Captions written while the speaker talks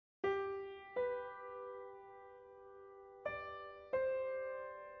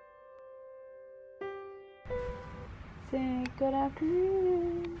Say good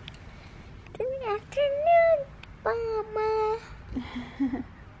afternoon. Good afternoon, Mama.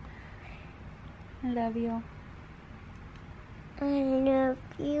 I love you. I love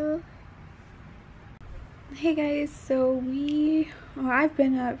you. Hey guys, so I've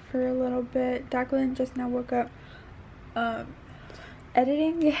been up for a little bit. Deklan just now woke up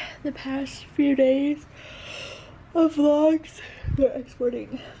editing the past few days of vlogs. They're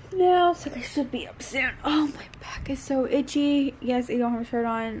exporting now, so they should be up soon. Oh, my back is so itchy. Yes, I don't have a shirt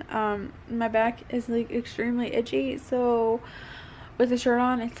on. My back is like extremely itchy, so with a shirt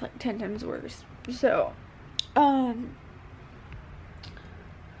on it's like 10 times worse. So we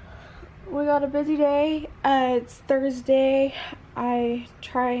got a busy day. It's Thursday. I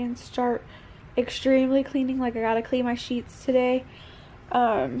try and start extremely cleaning, like I gotta clean my sheets today.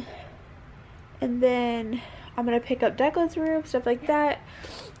 And then I'm gonna pick up Deklan's room, stuff like that.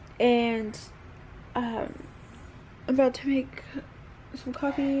 And I'm about to make some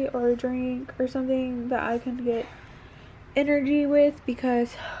coffee or a drink or something that I can get energy with,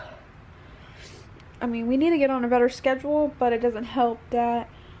 because I mean, we need to get on a better schedule, but it doesn't help that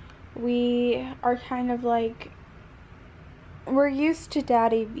we are kind of like, we're used to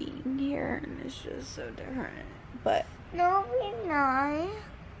Daddy being here and it's just so different. But No, we're not.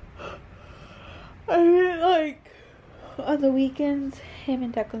 I mean, like, on the weekends, him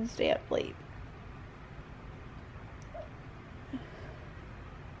and Declan stay up late.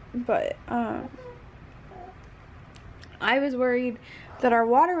 But, I was worried that our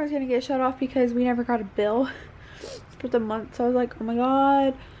water was going to get shut off because we never got a bill for the month. So I was like, oh my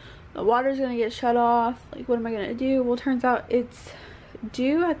god, the water's going to get shut off. Like, what am I going to do? Well, turns out it's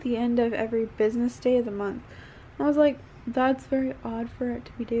due at the end of every business day of the month. I was like, that's very odd for it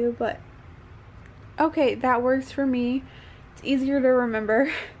to be due, but okay, that works for me. It's easier to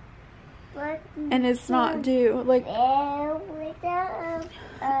remember. And it's not due. Like, our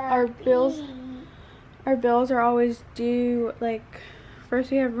bills are always due. Like,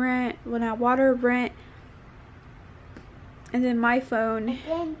 first we have rent, well now water, rent, and then my phone,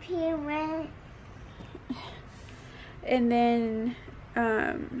 Then pay rent. and then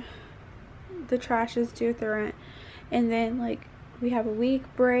the trash is due with the rent, and then like we have a week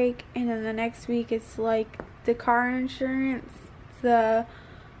break, and then the next week it's like the car insurance, the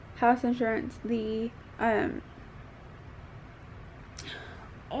house insurance, the And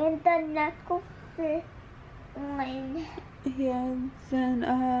the knuckle line. yeah,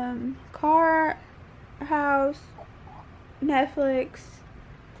 then car, house, Netflix,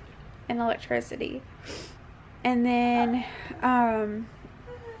 and electricity. And then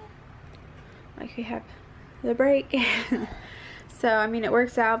like we have the break. So I mean, it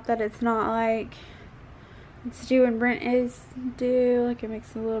works out that it's not like it's due and rent is due. Like, it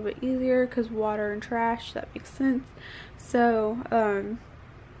makes it a little bit easier because water and trash, that makes sense. So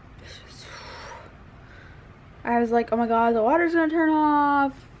it's just, I was like, oh my god, the water's gonna turn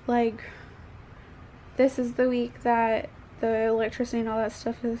off. Like, this is the week that the electricity and all that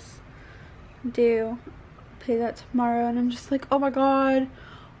stuff is due. I'll pay that tomorrow, and I'm just like, oh my god,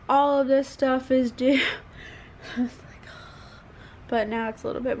 all of this stuff is due. I was like, but now it's a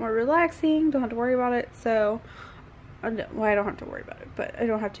little bit more relaxing, don't have to worry about it. So, well, I don't have to worry about it, but I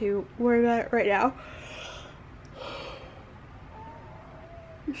don't have to worry about it right now.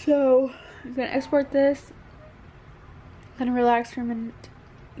 So I'm gonna export this, I'm gonna relax for a minute,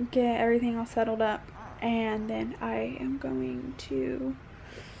 get everything all settled up, and then I am going to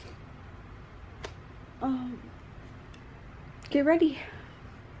get ready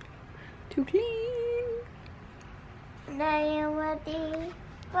to clean. Now you're ready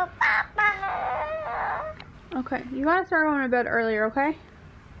for Papa. Okay, you gotta start going to bed earlier, okay?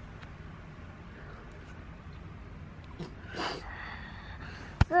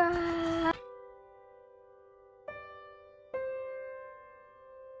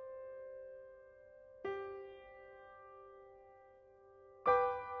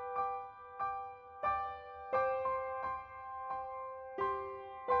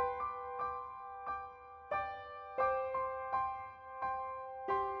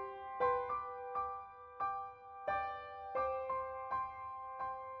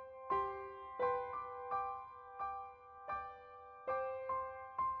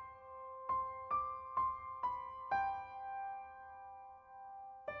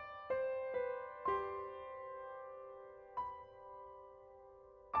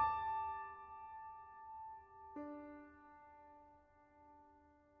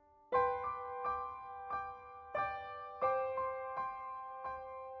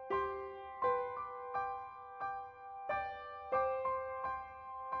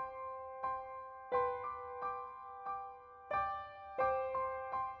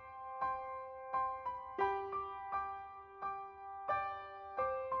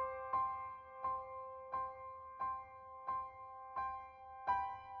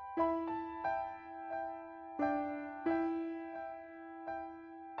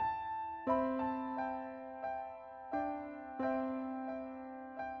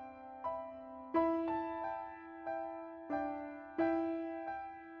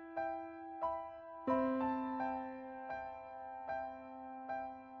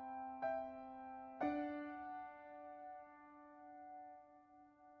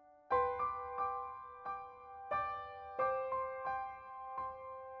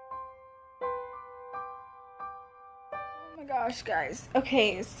 my gosh, guys.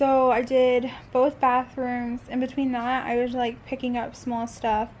 Okay, so I did both bathrooms. In between that, I was like picking up small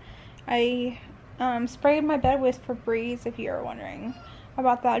stuff. I sprayed my bed with Febreze, if you're wondering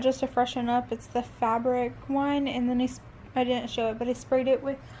about that, just to freshen up. It's the fabric one, and then I didn't show it, but I sprayed it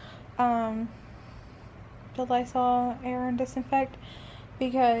with the Lysol air and disinfect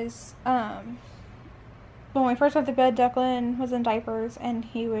because when we first went to bed, Deklan was in diapers, and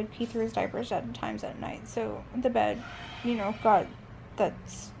he would pee through his diapers at times at night. So the bed, you know, got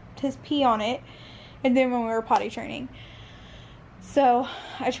his pee on it. And then when we were potty training, so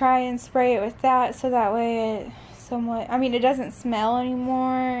I try and spray it with that, so that way it somewhat, I mean, it doesn't smell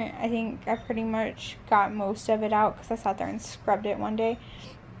anymore. I think I pretty much got most of it out because I sat there and scrubbed it one day.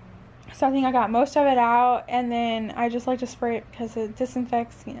 So I think I got most of it out, and then I just like to spray it because it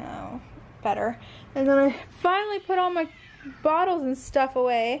disinfects, you know, better. And then I finally put all my bottles and stuff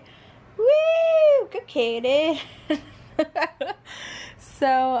away. Woo! Good Kayden. So,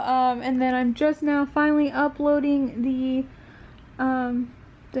 and then I'm just now finally uploading the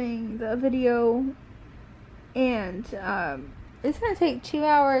the video, and it's gonna take 2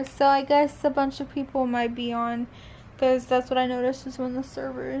 hours, so I guess a bunch of people might be on, because that's what I noticed is when the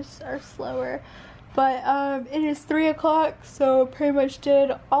servers are slower. But it is 3 o'clock, so pretty much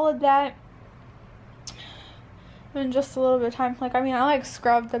did all of that in just a little bit of time. Like, I mean, I like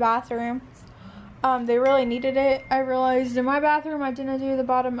scrubbed the bathrooms. They really needed it. I realized in my bathroom I didn't do the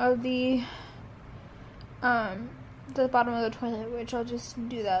bottom of the toilet, which I'll just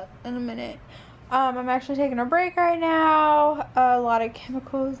do that in a minute. I'm actually taking a break right now. A lot of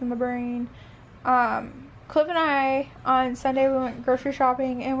chemicals in the brain. Cliff and I, on Sunday, we went grocery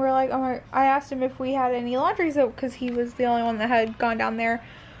shopping, and we're like, oh my, I asked him if we had any laundry soap, because he was the only one that had gone down there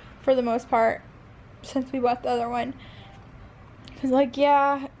for the most part since we bought the other one. He's like,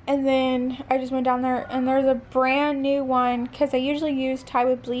 yeah. And then I just went down there, and there's a brand new one, because I usually use Tide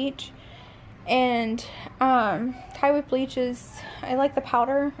with bleach, and Tide with bleach is, I like the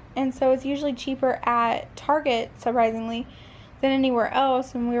powder, and so it's usually cheaper at Target, surprisingly, than anywhere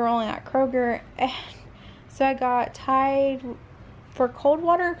else, and we were only at Kroger. So I got Tide for cold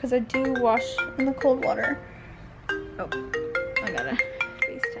water, because I do wash in the cold water. Oh, I gotta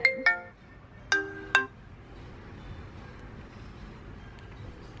FaceTime.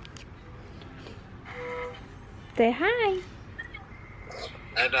 Say hi.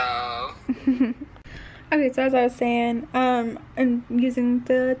 Hello. Okay, so as I was saying, I'm using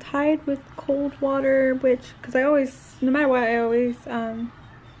the Tide with cold water, which, because I always, no matter what, I always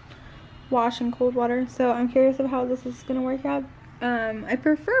wash in cold water. So I'm curious of how this is gonna work out. I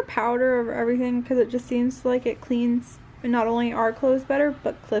prefer powder over everything because it just seems like it cleans not only our clothes better,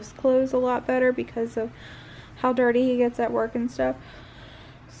 but Cliff's clothes a lot better because of how dirty he gets at work and stuff.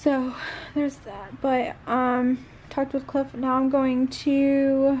 So there's that. But talked with Cliff. Now I'm going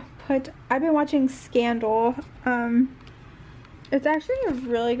to I've been watching Scandal. It's actually a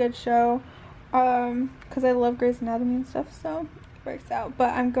really good show because I love Grey's Anatomy and stuff, so it works out.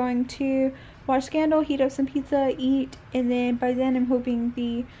 But I'm going to watch Scandal, heat up some pizza, eat, and then by then I'm hoping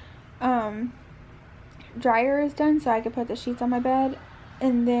the dryer is done so I can put the sheets on my bed.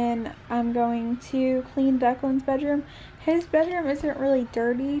 And then I'm going to clean Declan's bedroom. His bedroom isn't really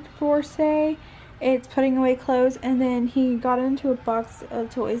dirty per se. It's putting away clothes, and then he got into a box of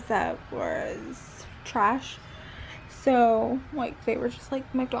toys that was trash. So, like, they were just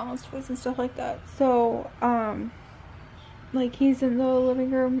like McDonald's toys and stuff like that. So, like, he's in the living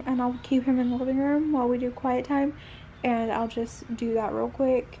room, and I'll keep him in the living room while we do quiet time, and I'll just do that real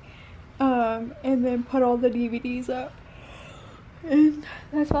quick, and then put all the DVDs up, and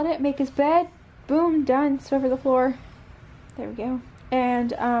that's about it. Make his bed, boom, done. Swiffer the floor, there we go.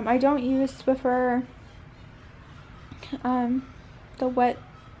 And I don't use Swiffer the wet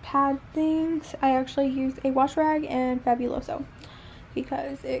pad things. I actually use a wash rag and Fabuloso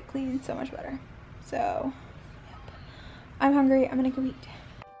because it cleans so much better. So, yep. I'm hungry. I'm gonna go eat.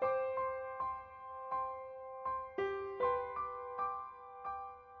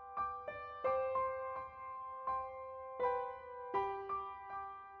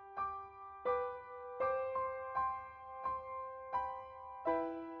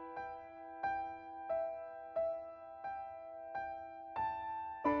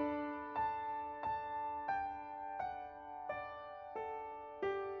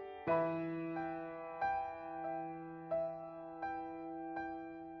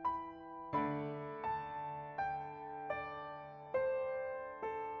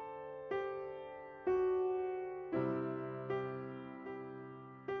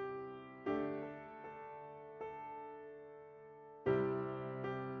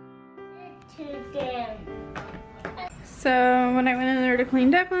 So when I went in there to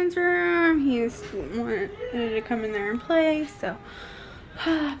clean Deklan's room, he wanted to come in there and play. So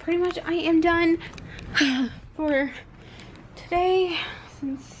pretty much I am done for today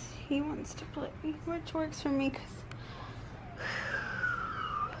since he wants to play, which works for me because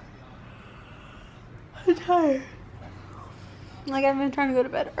I'm tired. Like, I've been trying to go to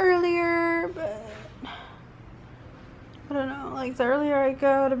bed earlier, but I don't know. Like, the earlier I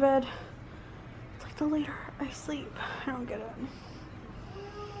go to bed, it's like the later I sleep. I don't get it.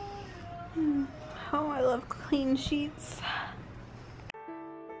 Oh, I love clean sheets.